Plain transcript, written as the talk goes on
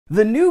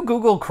The new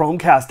Google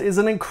Chromecast is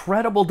an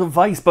incredible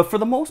device, but for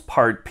the most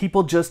part,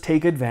 people just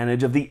take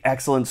advantage of the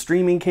excellent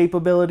streaming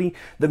capability,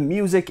 the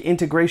music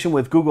integration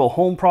with Google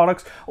Home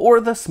products, or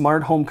the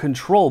smart home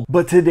control.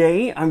 But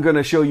today, I'm going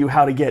to show you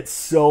how to get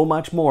so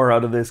much more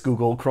out of this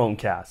Google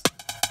Chromecast.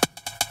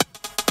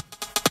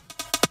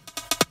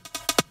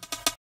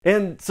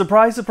 And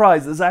surprise,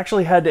 surprise, this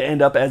actually had to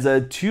end up as a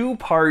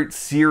two-part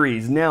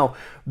series. Now,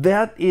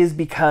 that is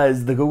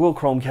because the Google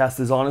Chromecast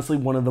is honestly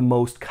one of the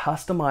most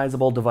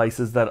customizable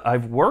devices that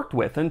I've worked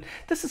with, and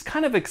this is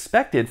kind of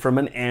expected from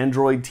an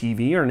Android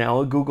TV or now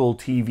a Google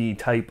TV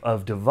type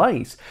of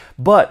device.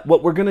 But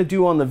what we're going to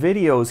do on the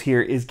videos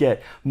here is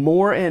get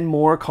more and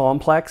more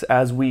complex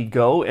as we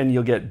go, and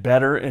you'll get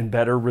better and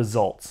better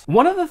results.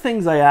 One of the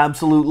things I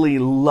absolutely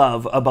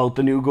love about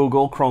the new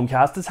Google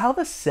Chromecast is how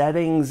the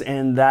settings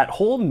and that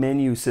whole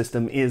menu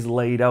system is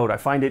laid out. I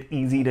find it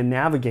easy to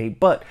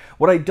navigate, but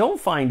what I don't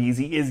find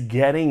easy is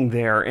getting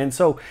there. And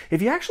so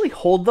if you actually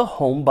hold the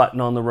home button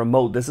on the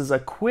remote, this is a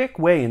quick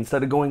way,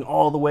 instead of going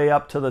all the way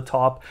up to the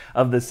top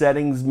of the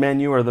settings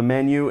menu or the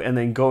menu and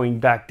then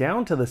going back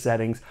down to the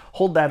settings,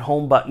 hold that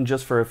home button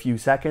just for a few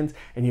seconds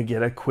and you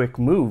get a quick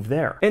move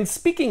there. And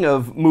speaking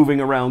of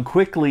moving around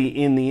quickly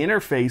in the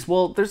interface,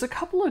 well, there's a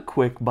couple of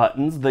quick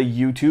buttons, the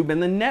YouTube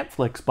and the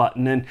Netflix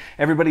button, and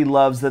everybody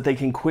loves that they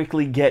can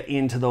quickly get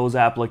into those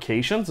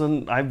applications,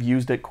 and I've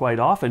used it quite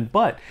often.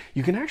 But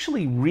you can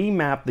actually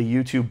remap the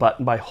YouTube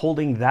button by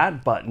holding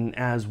that button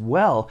as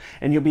well,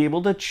 and you'll be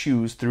able to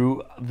choose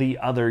through the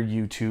other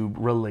YouTube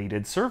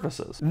related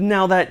services.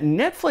 Now, that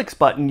Netflix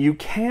button you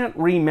can't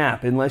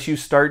remap unless you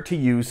start to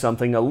use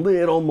something a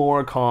little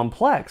more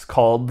complex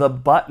called the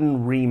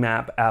button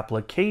remap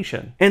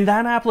application. And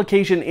that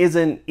application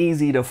isn't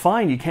easy to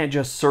find. You can't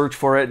just search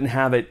for it and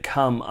have it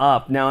come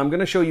up. Now, I'm going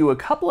to show you a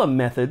couple of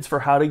methods for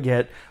how to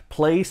get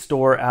Play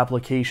Store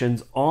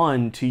applications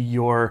onto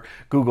your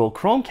Google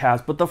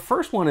Chromecast, but the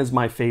first one is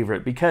my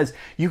favorite because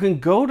you can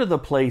go to the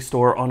Play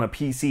Store on a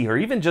PC or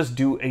even just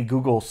do a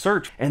Google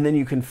search, and then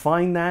you can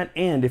find that,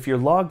 and if you're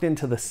logged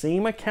into the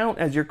same account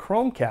as your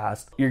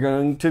Chromecast, you're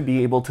going to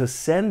be able to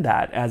send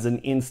that as an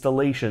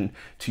installation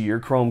to your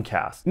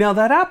Chromecast. Now,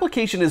 that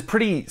application is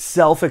pretty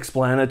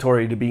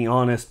self-explanatory, to be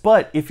honest,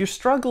 but if you're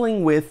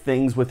struggling with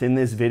things within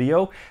this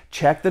video,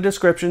 check the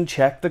description,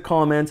 check the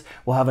comments.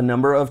 We'll have a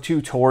number of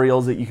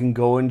tutorials that you can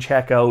go and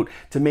check out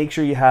to make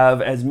sure you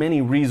have as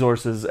many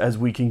resources as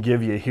we can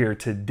give you here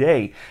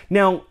today.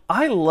 Now,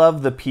 I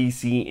love the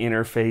PC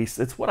interface.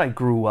 It's what I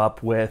grew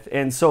up with.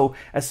 And so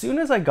as soon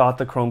as I got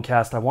the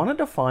Chromecast, I wanted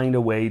to find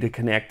a way to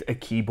connect a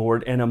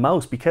keyboard and a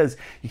mouse, because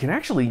you can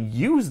actually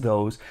use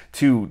those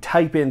to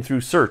type in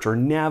through search or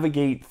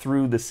navigate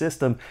through the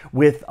system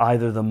with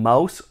either the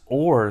mouse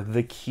or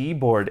the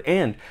keyboard.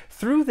 And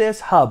through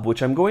this hub,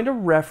 which I'm going to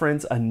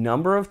reference a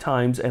number of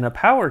times, in a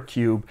power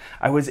cube,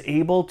 I was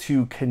able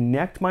to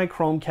connect my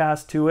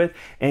Chromecast to it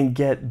and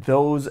get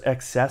those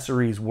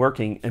accessories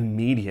working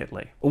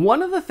immediately.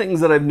 One of the things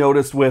that I've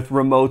noticed with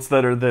remotes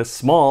that are this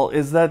small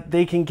is that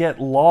they can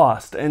get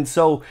lost. And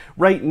so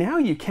right now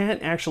you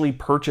can't actually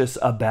purchase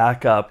a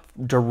backup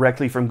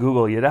directly from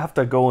Google. You'd have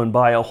to go and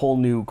buy a whole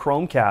new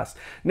Chromecast.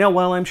 Now,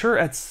 while I'm sure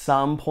at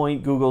some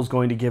point Google's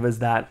going to give us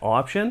that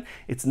option,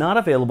 it's not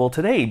available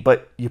today,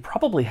 but you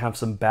probably have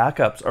some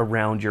backups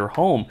around your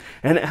home.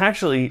 And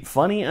actually,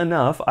 funny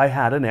enough, I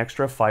had an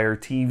extra Fire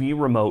TV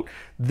remote.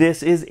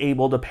 This is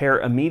able to pair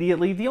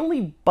immediately. The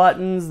only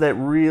buttons that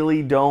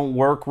really don't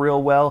work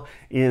real well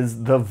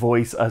is the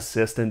voice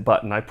assistant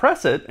button. I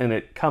press it and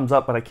it comes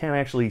up, but I can't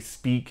actually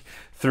speak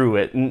through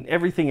it, and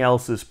everything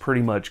else is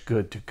pretty much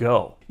good to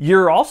go.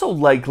 You're also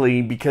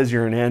likely, because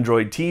you're an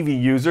Android TV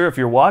user, if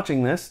you're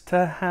watching this,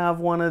 to have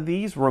one of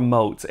these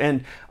remotes.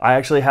 And I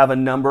actually have a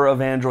number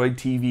of Android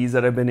TVs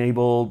that I've been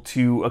able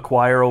to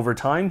acquire over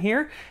time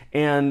here,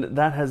 and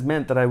that has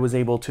meant that I was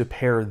able to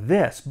pair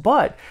this.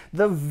 But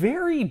the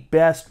very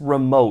best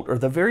remote, or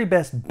the very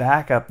best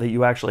backup that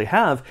you actually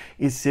have,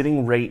 is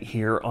sitting right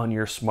here on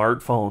your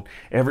smartphone.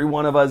 Every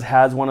one of us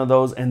has one of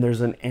those, and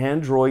there's an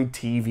Android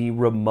TV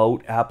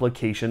remote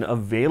application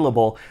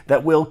available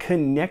that will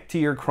connect to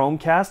your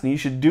Chromecast, and you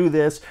should do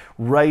this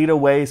right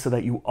away so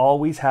that you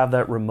always have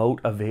that remote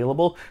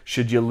available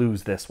should you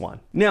lose this one.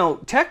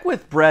 Now, Tech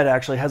with Brett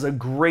actually has a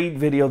great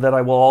video that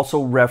I will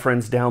also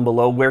reference down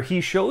below, where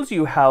he shows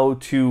you how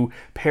to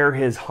pair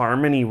his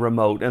Harmony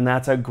remote, and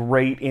that's a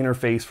great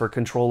interface for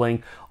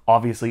controlling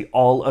obviously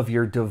all of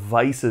your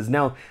devices.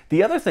 Now,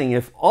 the other thing,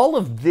 if all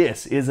of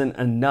this isn't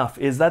enough,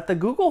 is that the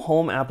Google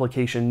Home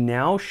application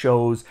now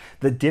shows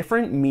the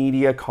different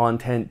media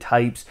content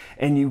types,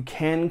 and you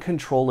can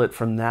control it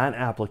from that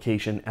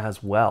application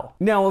as well.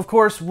 Now, of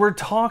course, we're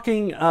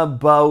talking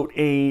about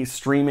a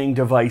streaming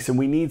device, and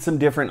we need some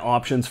different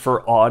options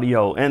for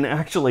audio. And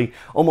actually,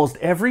 almost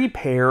every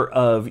pair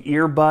of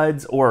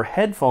earbuds or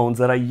headphones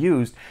that I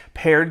used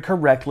paired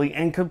correctly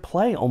and could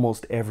play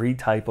almost every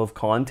type of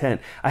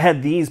content. I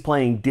had these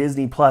playing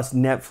Disney Plus,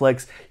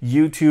 Netflix,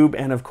 YouTube,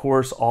 and of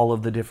course all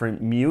of the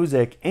different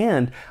music.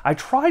 And I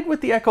tried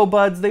with the Echo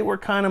Buds. They were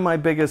kind of my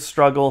biggest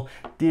struggle.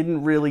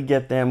 Didn't really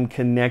get them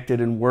connected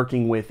and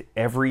working with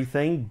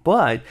everything.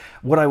 But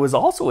what I was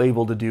also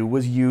able to do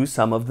was use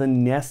some of the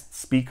Nest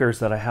speakers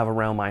that I have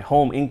around my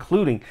home,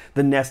 including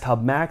the Nest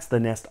Hub Max, the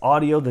Nest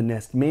Audio, the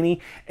Nest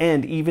Mini,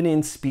 and even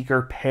in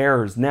speaker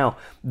pairs. Now,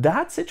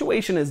 that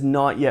situation is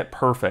not yet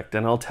perfect,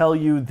 and I'll tell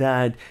you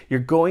that you're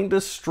going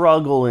to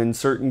struggle in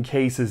certain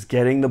cases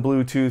getting the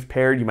Bluetooth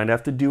paired. You might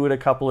have to do it a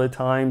couple of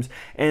times,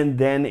 and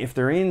then if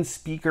they're in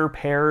speaker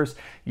pairs,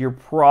 you're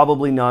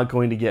probably not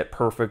going to get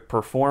perfect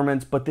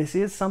performance, but this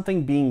is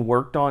something being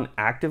worked on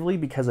actively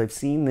because I've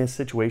seen this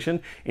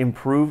situation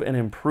improve and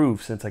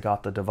improve since I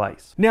got the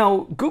device.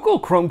 Now, Google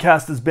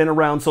Chromecast has been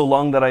around so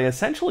long that I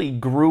essentially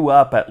grew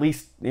up, at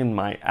least in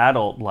my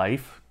adult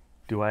life.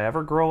 Do I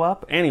ever grow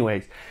up?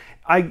 Anyways,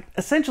 I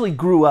essentially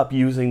grew up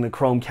using the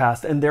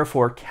Chromecast and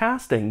therefore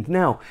casting.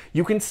 Now,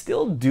 you can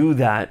still do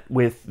that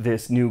with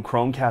this new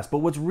Chromecast, but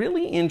what's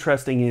really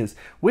interesting is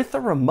with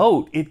the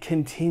remote, it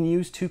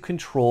continues to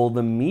control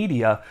the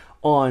media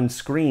on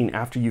screen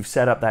after you've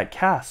set up that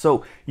cast.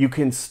 So you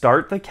can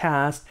start the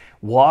cast,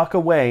 walk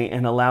away,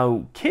 and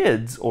allow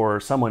kids or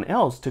someone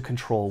else to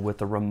control with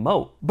the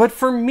remote. But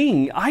for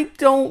me, I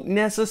don't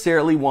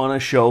necessarily want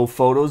to show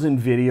photos and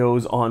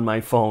videos on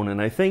my phone,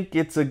 and I think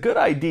it's a good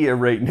idea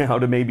right now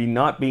to maybe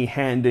not be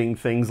handing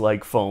things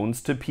like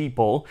phones to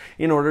people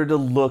in order to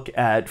look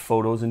at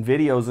photos and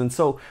videos. And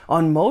so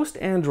on most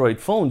Android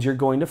phones, you're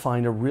going to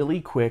find a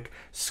really quick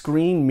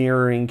screen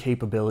mirroring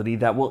capability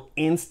that will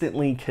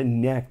instantly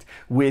connect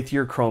with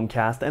your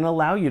Chromecast and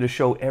allow you to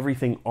show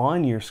everything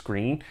on your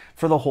screen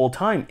for the whole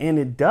time. And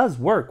it does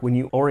work when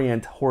you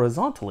orient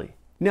horizontally.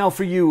 Now,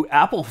 for you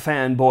Apple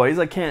fanboys,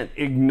 I can't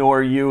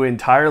ignore you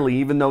entirely,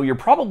 even though you're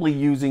probably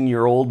using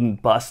your old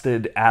and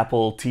busted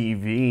Apple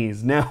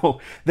TVs. Now,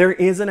 there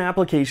is an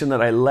application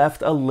that I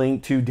left a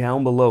link to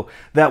down below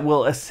that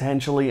will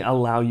essentially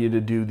allow you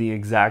to do the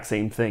exact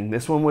same thing.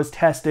 This one was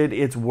tested,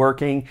 it's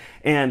working,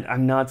 and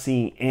I'm not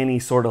seeing any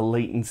sort of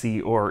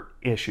latency or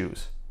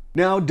issues.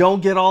 Now,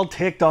 don't get all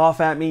ticked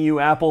off at me, you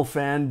Apple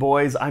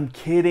fanboys. I'm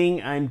kidding.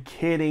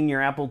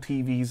 Your Apple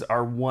TVs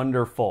are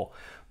wonderful.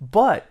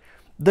 But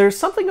there's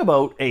something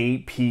about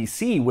a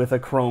PC with a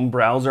Chrome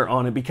browser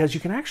on it because you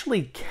can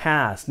actually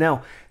cast.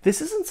 Now, this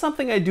isn't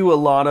something I do a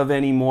lot of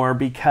anymore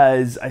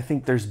because I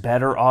think there's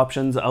better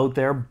options out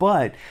there,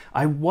 but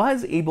I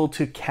was able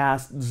to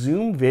cast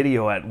Zoom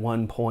video at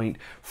one point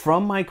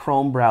from my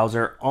Chrome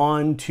browser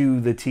onto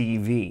the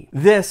TV.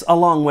 This,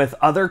 along with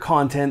other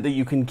content that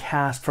you can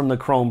cast from the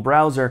Chrome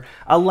browser,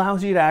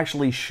 allows you to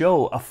actually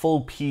show a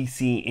full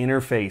PC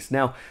interface.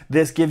 Now,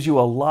 this gives you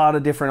a lot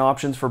of different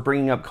options for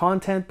bringing up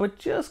content, but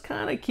just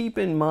kind of keep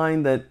in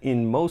mind that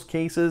in most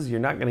cases,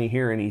 you're not going to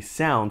hear any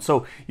sound.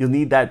 So you'll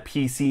need that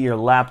PC or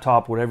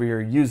laptop, whatever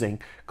you're using,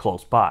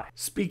 close by.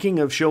 Speaking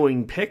of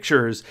showing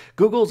pictures,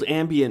 Google's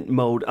ambient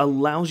mode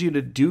allows you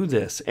to do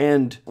this,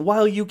 and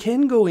while you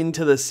can go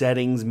into the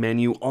settings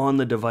menu on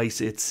the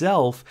device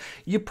itself,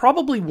 you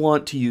probably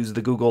want to use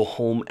the Google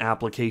Home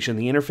application.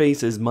 The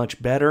interface is much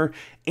better,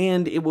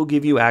 and it will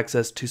give you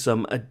access to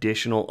some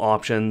additional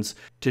options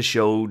to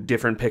show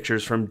different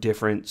pictures from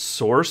different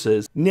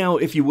sources. Now,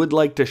 if you would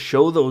like to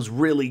show those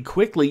really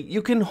quickly,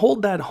 you can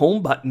hold that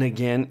home button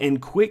again and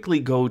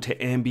quickly go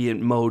to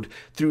ambient mode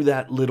through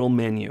that little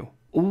menu.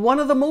 One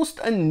of the most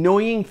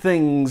annoying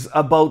things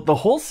about the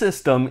whole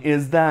system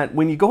is that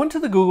when you go into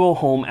the Google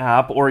Home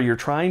app or you're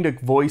trying to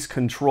voice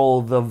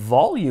control the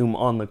volume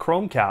on the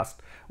Chromecast,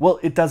 well,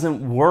 it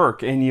doesn't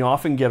work, and you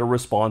often get a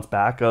response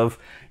back of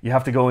you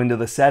have to go into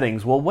the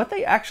settings. Well, what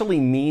they actually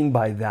mean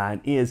by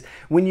that is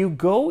when you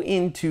go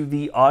into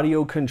the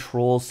audio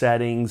control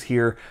settings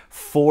here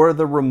for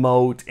the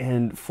remote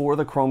and for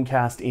the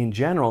Chromecast in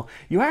general,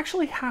 you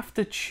actually have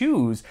to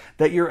choose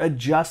that you're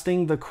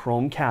adjusting the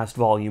Chromecast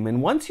volume.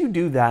 And once you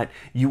do that,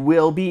 you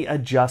will be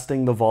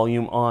adjusting the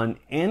volume on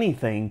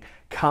anything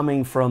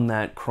coming from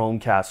that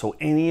Chromecast, so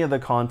any of the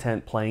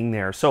content playing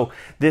there. So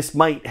this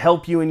might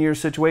help you in your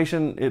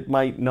situation, it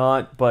might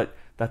not, but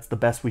that's the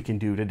best we can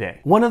do today.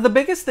 One of the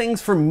biggest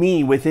things for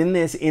me within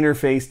this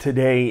interface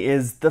today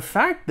is the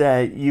fact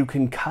that you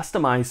can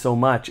customize so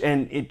much,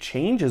 and it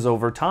changes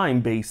over time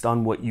based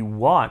on what you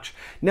watch.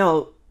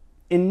 Now,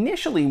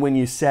 initially when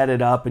you set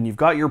it up and you've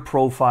got your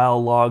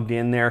profile logged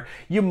in there,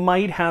 you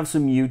might have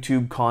some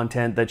YouTube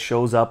content that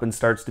shows up and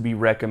starts to be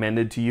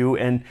recommended to you,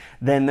 and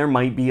then there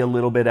might be a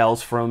little bit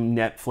else from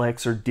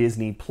Netflix or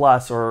Disney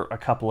Plus or a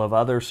couple of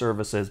other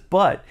services.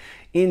 But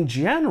in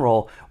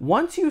general,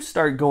 once you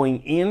start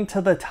going into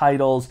the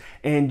titles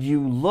and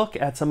you look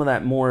at some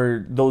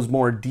of those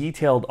more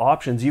detailed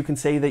options, you can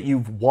say that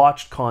you've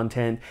watched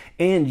content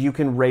and you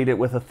can rate it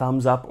with a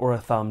thumbs up or a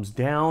thumbs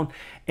down.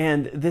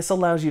 And this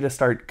allows you to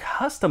start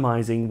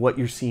customizing what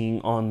you're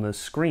seeing on the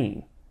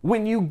screen.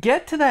 When you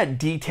get to that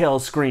detail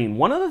screen,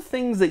 one of the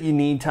things that you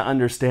need to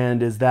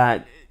understand is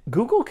that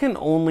Google can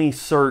only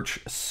search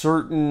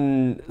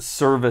certain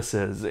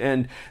services,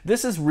 and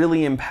this is really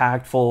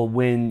impactful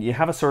when you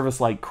have a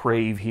service like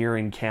Crave here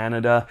in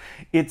Canada.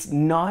 It's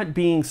not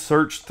being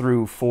searched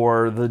through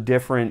for the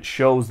different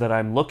shows that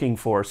I'm looking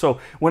for. So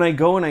when I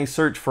go and I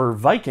search for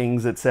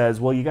Vikings, it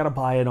says, well, you got to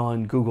buy it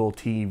on Google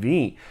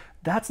TV.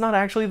 That's not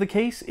actually the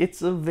case.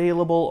 It's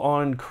available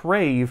on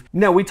Crave.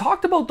 Now, we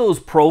talked about those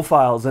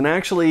profiles, and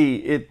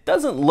actually it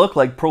doesn't look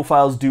like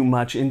profiles do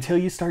much until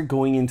you start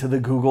going into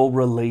the Google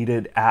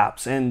related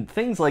apps, and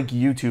things like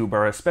YouTube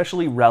are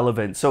especially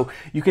relevant. So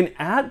you can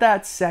add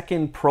that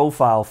second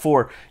profile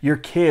for your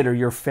kid or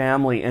your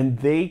family, and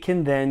they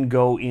can then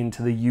go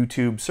into the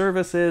YouTube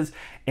services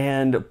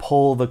and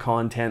pull the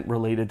content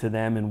related to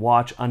them and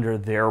watch under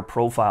their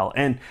profile.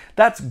 And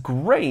that's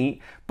great,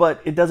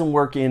 but it doesn't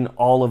work in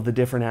all of the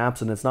different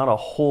apps, and it's not a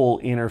whole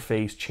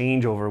interface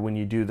changeover when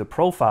you do the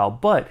profile.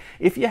 But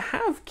if you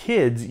have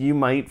kids, you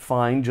might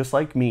find, just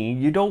like me,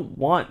 you don't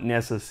want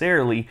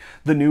necessarily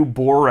the new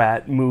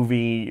Borat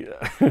movie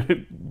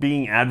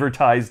being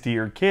advertised to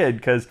your kid,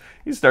 because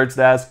he starts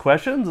to ask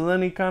questions and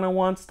then he kind of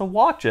wants to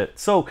watch it.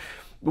 So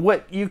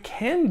what you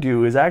can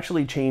do is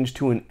actually change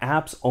to an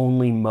apps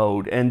only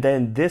mode, and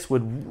then this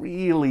would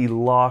really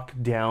lock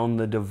down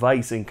the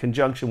device in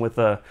conjunction with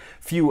a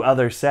few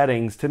other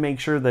settings to make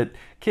sure that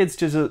kids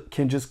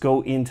can just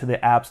go into the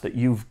apps that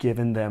you've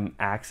given them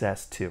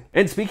access to.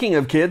 And speaking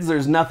of kids,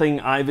 there's nothing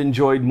I've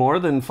enjoyed more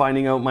than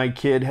finding out my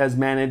kid has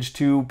managed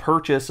to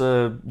purchase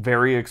a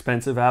very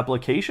expensive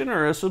application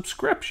or a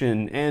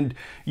subscription. And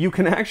you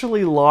can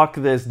actually lock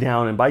this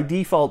down, and by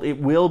default it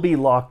will be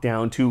locked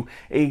down to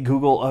a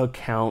Google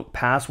account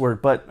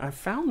password, but I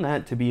found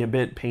that to be a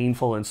bit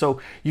painful. And so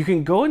you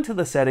can go into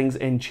the settings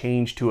and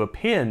change to a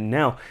PIN.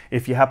 Now,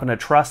 if you happen to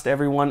trust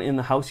everyone in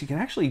the house, you can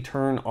actually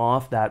turn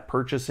off that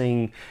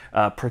purchasing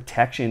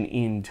protection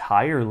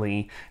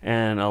entirely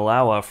and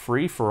allow a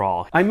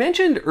free-for-all. I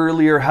mentioned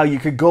earlier how you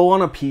could go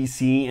on a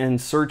PC and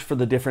search for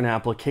the different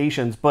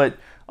applications, but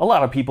a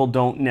lot of people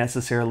don't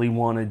necessarily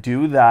want to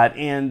do that,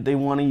 and they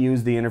want to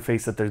use the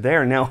interface that they're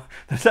there. Now,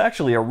 there's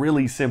actually a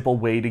really simple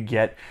way to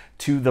get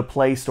to the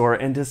Play Store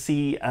and to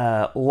see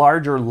a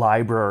larger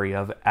library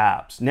of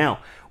apps. Now,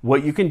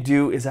 what you can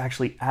do is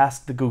actually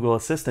ask the Google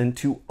Assistant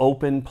to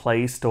open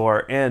Play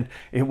Store, and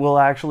it will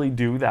actually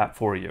do that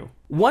for you.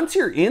 Once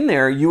you're in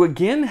there, you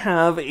again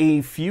have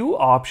a few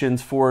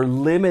options for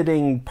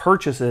limiting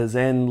purchases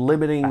and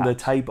limiting the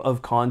type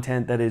of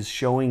content that is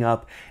showing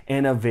up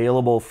and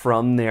available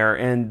from there.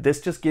 And this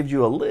just gives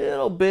you a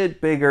little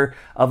bit bigger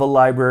of a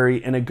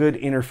library and a good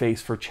interface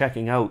for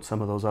checking out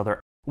some of those other.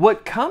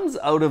 What comes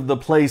out of the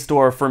Play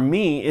Store for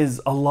me is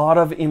a lot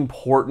of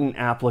important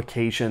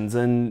applications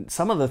and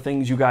some of the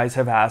things you guys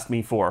have asked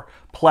me for.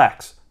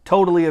 Plex.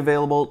 Totally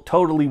available,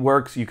 totally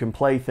works, you can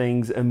play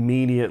things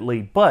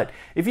immediately. But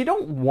if you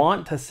don't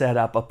want to set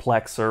up a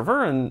Plex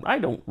server, and I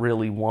don't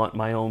really want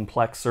my own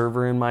Plex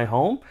server in my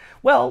home,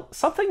 well,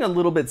 something a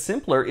little bit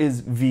simpler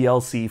is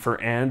VLC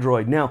for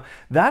Android. Now,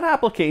 that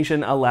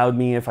application allowed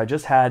me, if I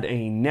just had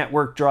a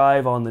network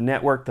drive on the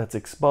network that's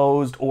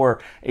exposed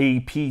or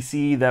a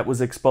PC that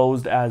was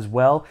exposed as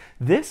well,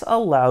 this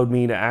allowed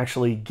me to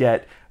actually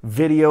get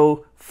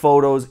video,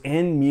 photos,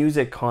 and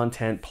music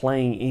content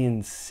playing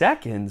in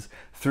seconds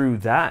through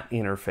that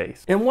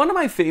interface. And one of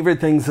my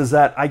favorite things is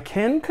that I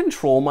can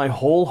control my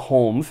whole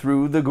home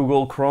through the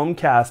Google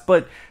Chromecast,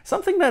 but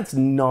something that's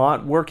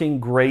not working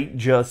great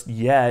just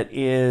yet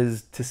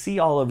is to see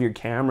all of your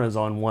cameras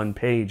on one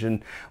page.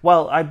 And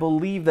while I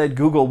believe that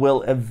Google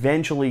will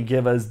eventually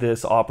give us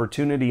this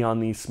opportunity on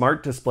these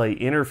smart display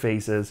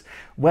interfaces,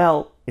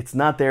 well, it's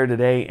not there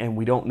today and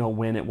we don't know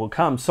when it will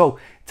come. So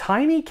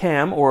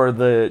TinyCam, or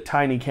the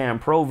TinyCam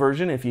Pro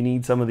version if you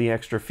need some of the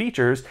extra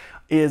features,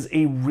 is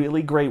a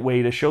really great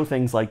way to show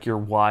things like your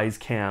Wise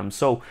Cam.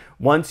 So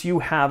once you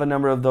have a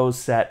number of those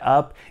set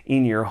up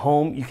in your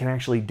home, you can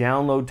actually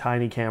download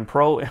TinyCam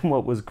Pro. And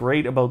what was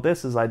great about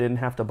this is I didn't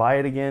have to buy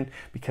it again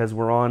because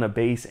we're on a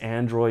base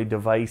Android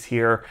device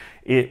here.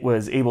 It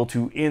was able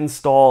to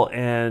install,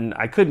 and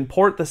I couldn't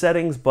port the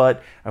settings,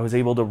 but I was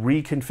able to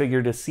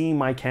reconfigure to see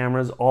my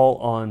cameras all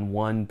on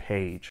one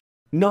page.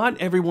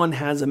 Not everyone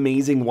has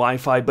amazing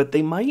Wi-Fi, but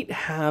they might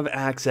have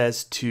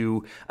access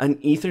to an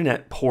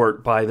Ethernet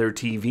port by their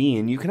TV,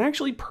 and you can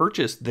actually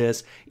purchase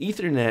this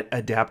Ethernet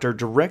adapter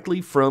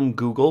directly from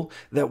Google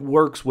that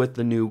works with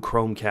the new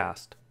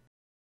Chromecast.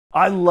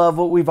 I love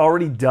what we've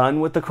already done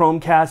with the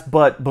Chromecast,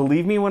 but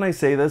believe me when I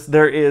say this,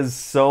 there is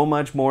so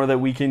much more that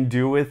we can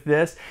do with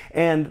this,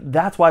 and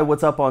that's why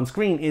what's up on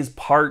screen is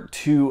part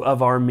 2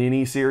 of our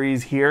mini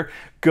series here.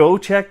 Go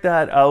check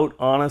that out.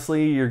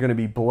 Honestly, you're going to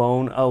be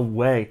blown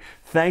away.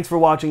 Thanks for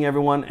watching,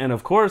 everyone, and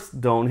of course,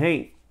 don't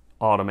hate,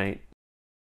 automate.